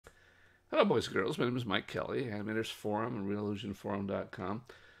Hello, boys and girls. My name is Mike Kelly, Animators Forum and RealIllusionForum.com.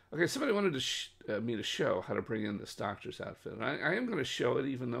 Okay, somebody wanted me to show how to bring in this doctor's outfit. And I am going to show it,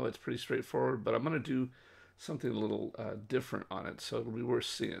 even though it's pretty straightforward, but I'm going to do something a little different on it, so it'll be worth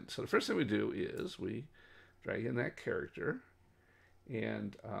seeing. So the first thing we do is we drag in that character,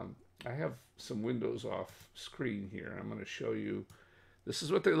 and I have some windows off screen here. I'm going to show you, this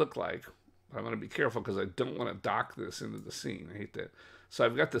is what they look like. I'm going to be careful because I don't want to dock this into the scene. I hate that. So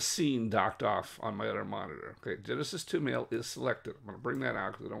I've got the scene docked off on my other monitor. Okay, Genesis 2 male is selected. I'm going to bring that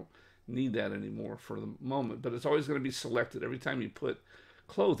out because I don't need that anymore for the moment. But it's always going to be selected every time you put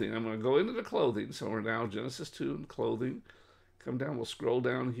clothing. I'm going to go into the clothing. So we're now Genesis 2 and clothing. Come down, we'll scroll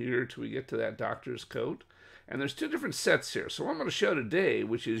down here till we get to that doctor's coat. And there's two different sets here. So what I'm going to show today,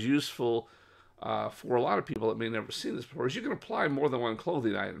 which is useful for a lot of people that may never seen this before, is you can apply more than one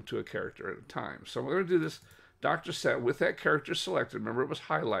clothing item to a character at a time. So we're going to do this doctor set with that character selected. Remember, it was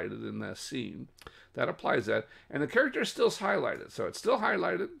highlighted in that scene. That applies that. And the character is still highlighted. So it's still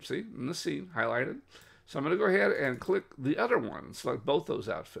highlighted, see, in the scene, highlighted. So I'm going to go ahead and click the other one and select both those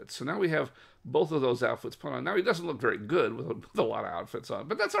outfits. So now we have both of those outfits put on. Now he doesn't look very good with a lot of outfits on,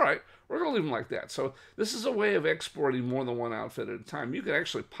 but that's all right. We're going to leave him like that. So this is a way of exporting more than one outfit at a time. You could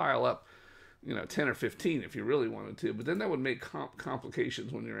actually pile up 10 or 15 if you really wanted to, but then that would make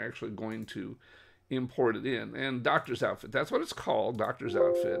complications when you're actually going to import it in. And doctor's outfit, that's what it's called, doctor's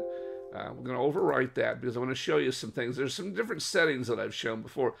outfit. We're going to overwrite that because I want to show you some things. There's some different settings that I've shown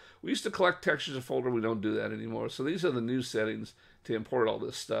before. We used to collect textures a folder. We don't do that anymore. So these are the new settings to import all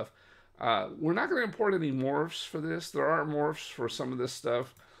this stuff. We're not going to import any morphs for this. There are morphs for some of this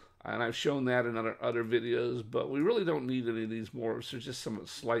stuff, and I've shown that in other videos, but we really don't need any of these morphs. There's just some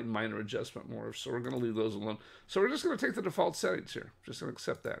slight minor adjustment morphs, so we're going to leave those alone. So we're just going to take the default settings here. Just going to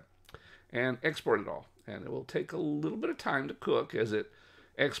accept that and export it all. And it will take a little bit of time to cook as it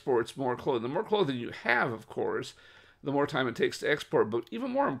exports more clothing. The more clothing you have, of course, the more time it takes to export. But even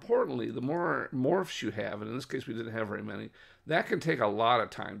more importantly, the more morphs you have, and in this case we didn't have very many, that can take a lot of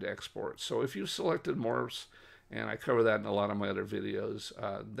time to export. So if you've selected morphs, and I cover that in a lot of my other videos,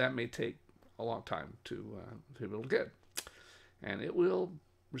 that may take a long time to be able to get. And it will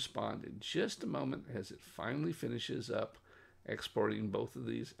respond in just a moment as it finally finishes up exporting both of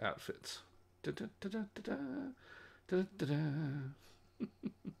these outfits.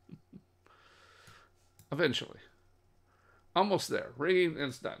 Eventually. Almost there. Ringing and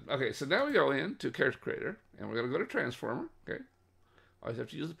it's done. Okay, so now we go into Character Creator, and we're going to go to Transformer. Okay. Always have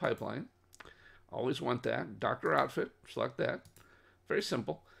to use the pipeline. Always want that. Doctor Outfit. Select that. Very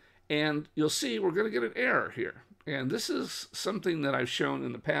simple. And you'll see we're going to get an error here. And this is something that I've shown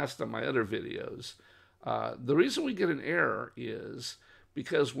in the past on my other videos. The reason we get an error is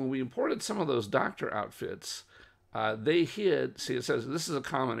because when we imported some of those doctor outfits, they hid, see it says this is a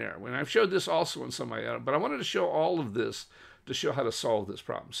common error. When I've showed this also in some of my, but I wanted to show all of this to show how to solve this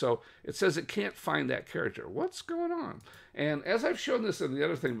problem. So it says it can't find that character. What's going on? And as I've shown this in the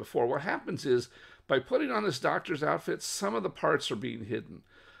other thing before, what happens is by putting on this doctor's outfit, some of the parts are being hidden.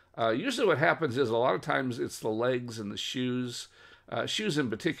 Usually what happens is a lot of times it's the legs and the shoes. Shoes in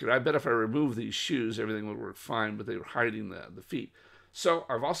particular. I bet if I remove these shoes, everything would work fine, but they were hiding the feet. So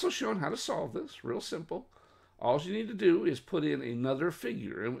I've also shown how to solve this. Real simple. All you need to do is put in another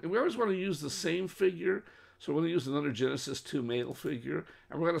figure. And we always want to use the same figure. So we're going to use another Genesis 2 male figure.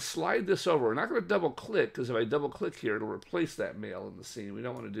 And we're going to slide this over. We're not going to double click, because if I double click here, it'll replace that male in the scene. We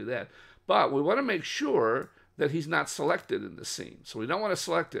don't want to do that. But we want to make sure that he's not selected in the scene. So we don't want to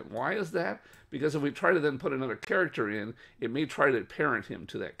select him. Why is that? Because if we try to then put another character in, it may try to parent him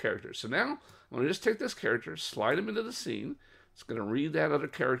to that character. So now I'm going to just take this character, slide him into the scene. It's going to read that other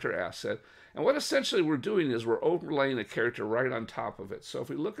character asset. And what essentially we're doing is we're overlaying a character right on top of it. So if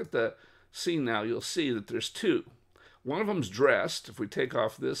we look at the scene now, you'll see that there's two. One of them's dressed. If we take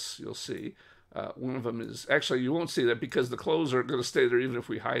off this, you'll see. One of them is, actually you won't see that because the clothes are going to stay there even if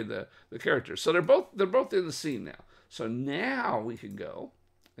we hide the character. So they're both in the scene now. So now we can go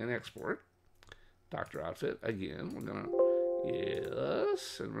and export Doctor Outfit again. We're going to,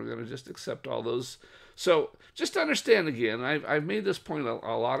 yes, and we're going to just accept all those. So just to understand again, I've made this point a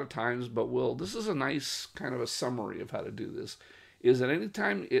lot of times, but this is a nice kind of a summary of how to do this, is that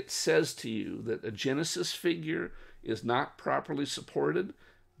anytime it says to you that a Genesis figure is not properly supported,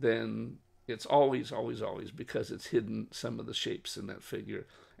 then it's always because it's hidden some of the shapes in that figure.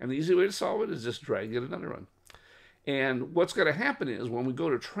 And the easy way to solve it is just drag in another one. And what's going to happen is when we go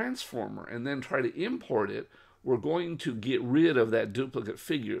to Transformer and then try to import it, we're going to get rid of that duplicate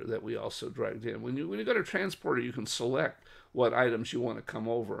figure that we also dragged in. When you go to Transporter, you can select what items you want to come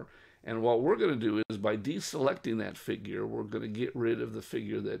over. And what we're going to do is by deselecting that figure, we're going to get rid of the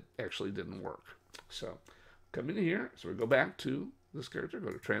figure that actually didn't work. So come in here. So we go back to this character,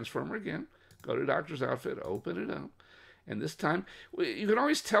 go to Transformer again, go to Doctor's Outfit, open it up. And this time, you can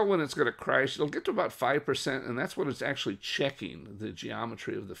always tell when it's going to crash. It'll get to about 5%, and that's when it's actually checking the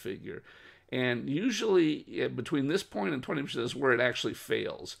geometry of the figure. And usually, between this point and 20% is where it actually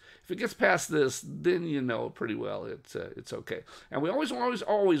fails. If it gets past this, then you know pretty well it's okay. And we always want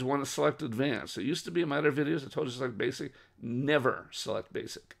to select Advanced. It used to be in my other videos, I told you to select Basic. Never select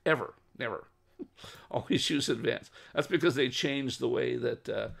Basic. Ever. Never. Always use Advanced. That's because they changed the way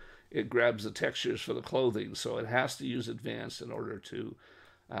that it grabs the textures for the clothing. So it has to use Advanced in order to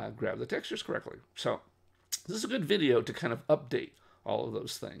grab the textures correctly. So this is a good video to kind of update all of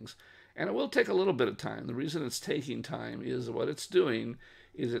those things. And it will take a little bit of time. The reason it's taking time is what it's doing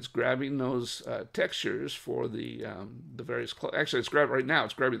is it's grabbing those textures for the various... Actually, it's right now,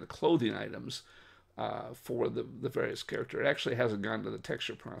 it's grabbing the clothing items for the various characters. It actually hasn't gone to the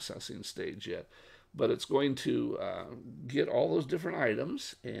texture processing stage yet. But it's going to get all those different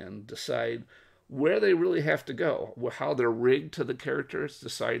items and decide where they really have to go, how they're rigged to the character. It's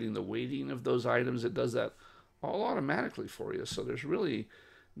deciding the weighting of those items. It does that all automatically for you. So there's really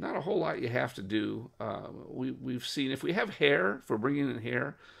not a whole lot you have to do. We've seen, if we have hair, if we're bringing in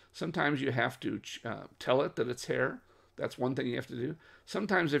hair, sometimes you have to tell it that it's hair. That's one thing you have to do.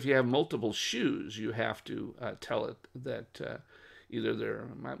 Sometimes if you have multiple shoes, you have to tell it that either they're,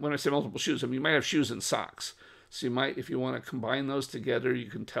 when I say multiple shoes, I mean you might have shoes and socks. So you might, if you want to combine those together, you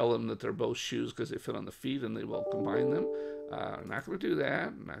can tell them that they're both shoes because they fit on the feet and they will combine them. I'm not going to do that.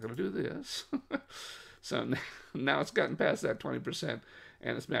 I'm not going to do this. So now it's gotten past that 20%.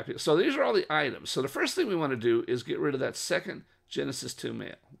 And it's mapped. So these are all the items. So the first thing we want to do is get rid of that second Genesis 2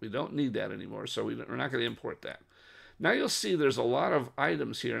 male. We don't need that anymore, so we're not going to import that. Now you'll see there's a lot of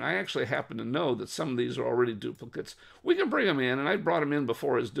items here, and I actually happen to know that some of these are already duplicates. We can bring them in, and I brought them in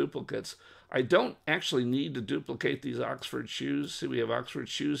before as duplicates. I don't actually need to duplicate these Oxford shoes. See, we have Oxford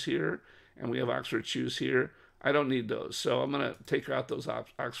shoes here, and we have Oxford shoes here. I don't need those, so I'm going to take out those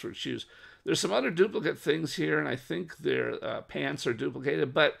Oxford shoes. There's some other duplicate things here, and I think their pants are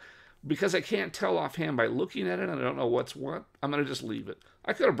duplicated, but because I can't tell offhand by looking at it, and I don't know what's what, I'm going to just leave it.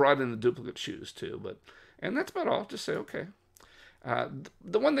 I could have brought in the duplicate shoes too, and that's about all. Just say, okay.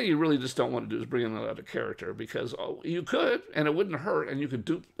 The one thing you really just don't want to do is bring in another character, because you could, and it wouldn't hurt, and you could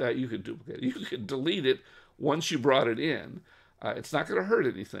duplicate it. You could delete it once you brought it in. It's not going to hurt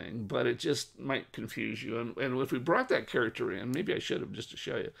anything, but it just might confuse you. And if we brought that character in, maybe I should have just to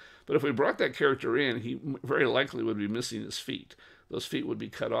show you, but if we brought that character in, he very likely would be missing his feet. Those feet would be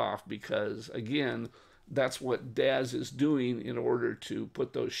cut off because, again, that's what Daz is doing in order to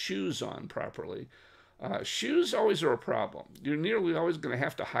put those shoes on properly. Shoes always are a problem. You're nearly always going to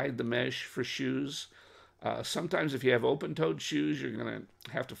have to hide the mesh for shoes. Sometimes if you have open-toed shoes, you're going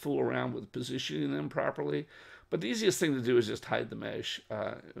to have to fool around with positioning them properly. But the easiest thing to do is just hide the mesh.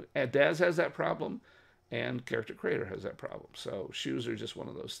 Daz has that problem, and Character Creator has that problem. So shoes are just one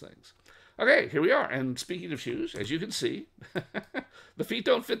of those things. Okay, here we are. And speaking of shoes, as you can see, the feet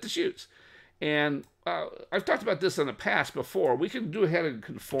don't fit the shoes. And I've talked about this in the past before. We can go ahead and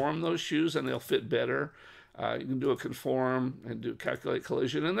conform those shoes, and they'll fit better. You can do a conform and do calculate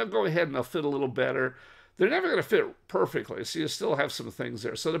collision, and they'll go ahead and they'll fit a little better. They're never going to fit perfectly, so you still have some things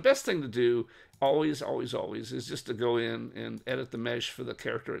there. So the best thing to do, always, is just to go in and edit the mesh for the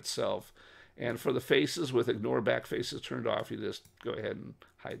character itself. And for the faces, with ignore back faces turned off, you just go ahead and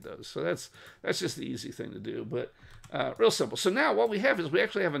hide those. So that's just the easy thing to do, but real simple. So now what we have is we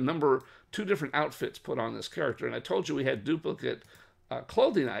actually have two different outfits put on this character. And I told you we had duplicate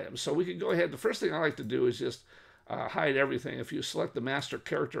clothing items. So we can go ahead. The first thing I like to do is just hide everything. If you select the master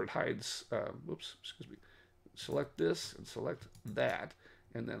character, it hides, select this and select that,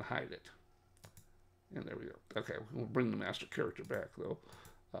 and then hide it. And there we go. Okay, we'll bring the master character back, though.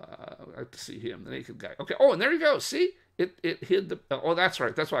 I like to see him, the naked guy. Okay, oh, and there you go. See? It hid the... Oh, that's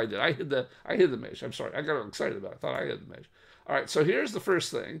right. That's what I did. I hid the mesh. I'm sorry. I got excited about it. I thought I hid the mesh. All right, so here's the first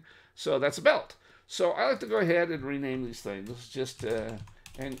thing. So that's a belt. So I like to go ahead and rename these things. Just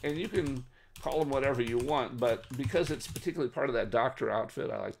and you can call them whatever you want, but because it's particularly part of that doctor outfit,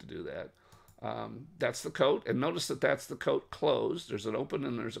 I like to do that. That's the coat, and notice that that's the coat closed. There's an open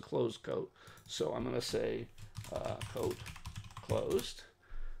and there's a closed coat. So I'm going to say coat closed.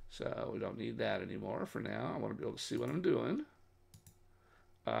 So we don't need that anymore for now. I want to be able to see what I'm doing.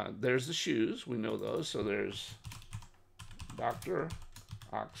 There's the shoes. We know those. So there's Dr.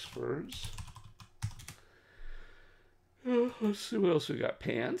 Oxford's. Let's see what else we got.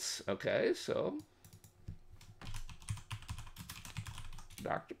 Pants. Okay, so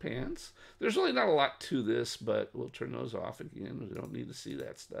Doctor Pants. There's really not a lot to this, but we'll turn those off again. We don't need to see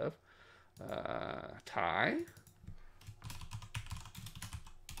that stuff. Tie.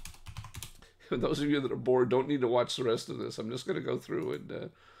 Those of you that are bored don't need to watch the rest of this. I'm just going to go through and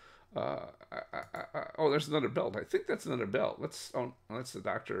oh, there's another belt. I think that's another belt. Oh, that's the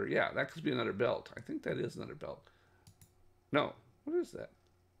doctor. Yeah, that could be another belt. I think that is another belt. No, what is that?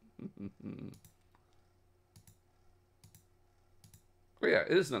 Oh yeah,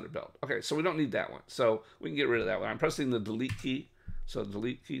 it is another belt. Okay, so we don't need that one. So we can get rid of that one. I'm pressing the delete key. So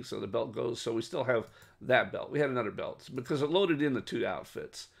delete key, so the belt goes. So we still have that belt. We had another belt because it loaded in the 2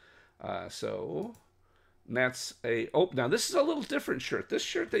 outfits. So that's now this is a little different shirt. This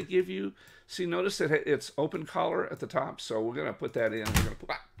shirt they give you, see, notice that it's open collar at the top. So we're gonna put that in. We're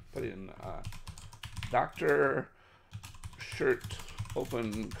gonna put in Doctor shirt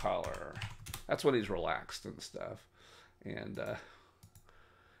open collar. That's when he's relaxed and stuff. And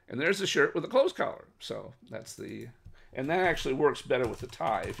there's the shirt with a closed collar. So that's and that actually works better with the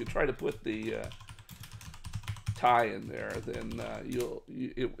tie. If you try to put the tie in there, then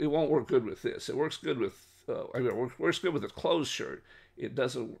it won't work good with this. It works good with it works good with a closed shirt. It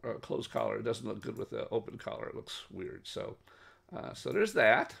doesn't closed collar. It doesn't look good with an open collar. It looks weird. So so there's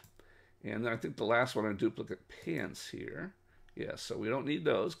that. And then I think the last one are duplicate pants here. Yeah, so we don't need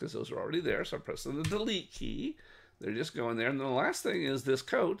those because those are already there. So I'm pressing the delete key. They're just going there. And then the last thing is this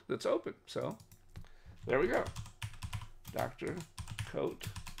coat that's open. So there we go. Doctor coat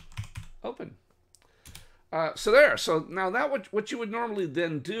open. So there. So now that what you would normally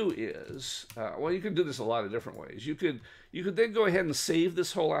then do is, well, you could do this a lot of different ways. You could then go ahead and save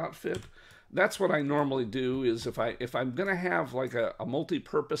this whole outfit. That's what I normally do is if I'm gonna have like a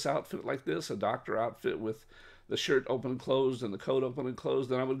multi-purpose outfit like this, a doctor outfit with the shirt open and closed and the coat open and closed,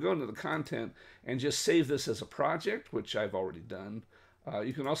 then I would go into the content and just save this as a project, which I've already done.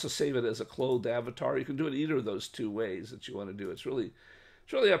 You can also save it as a clothed avatar. You can do it either of those 2 ways that you want to do. It's really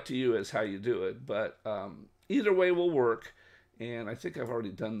up to you as how you do it, but either way will work. And I think I've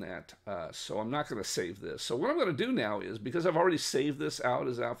already done that, so I'm not going to save this. So what I'm going to do now is, because I've already saved this out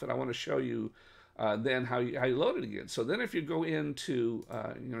as outfit, I want to show you then how you load it again. So then if you go into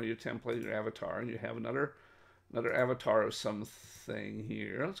your template, your avatar, and you have another avatar of something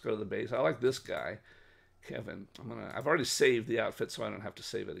here. Let's go to the base. I like this guy, Kevin. I've already saved the outfit, so I don't have to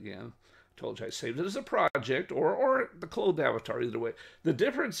save it again. Told you I saved it as a project or the clothed avatar, either way. The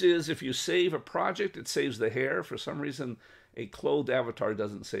difference is if you save a project, it saves the hair. For some reason, a clothed avatar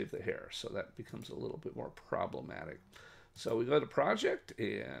doesn't save the hair, so that becomes a little bit more problematic. So we go to project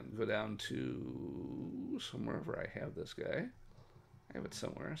and go down to somewhere where I have this guy. I have it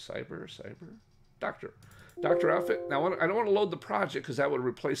somewhere. Cyber, Doctor outfit. Now, I don't want to load the project because that would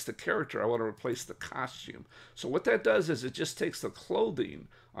replace the character. I want to replace the costume. So what that does is it just takes the clothing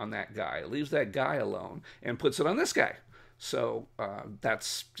on that guy, leaves that guy alone, and puts it on this guy. So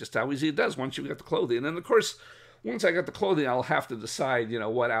that's just how easy it does once you've got the clothing. And then, of course, once I got the clothing, I'll have to decide,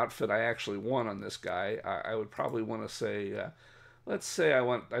 what outfit I actually want on this guy. I would probably want to say, let's say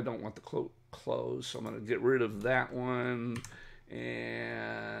I don't want the clothes, so I'm going to get rid of that one.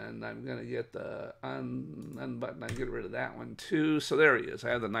 And I'm going to get the unbutton. I get rid of that one too. So there he is. I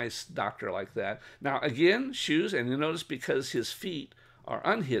have the nice doctor like that. Now, again, shoes. And you notice because his feet are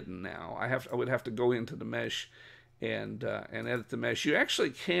unhidden now, I would have to go into the mesh and edit the mesh. You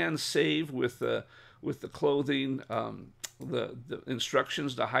actually can save with the clothing the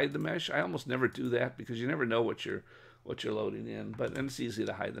instructions to hide the mesh. I almost never do that because you never know what you're loading in. And it's easy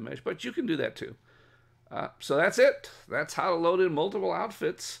to hide the mesh. But you can do that too. So that's it. That's how to load in multiple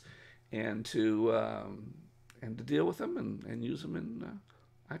outfits and to deal with them and use them in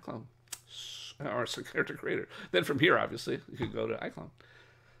iClone or Character Creator. Then from here, obviously, you could go to iClone.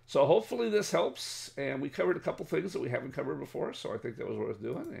 So hopefully this helps. And we covered a couple things that we haven't covered before, so I think that was worth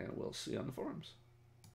doing. And we'll see you on the forums.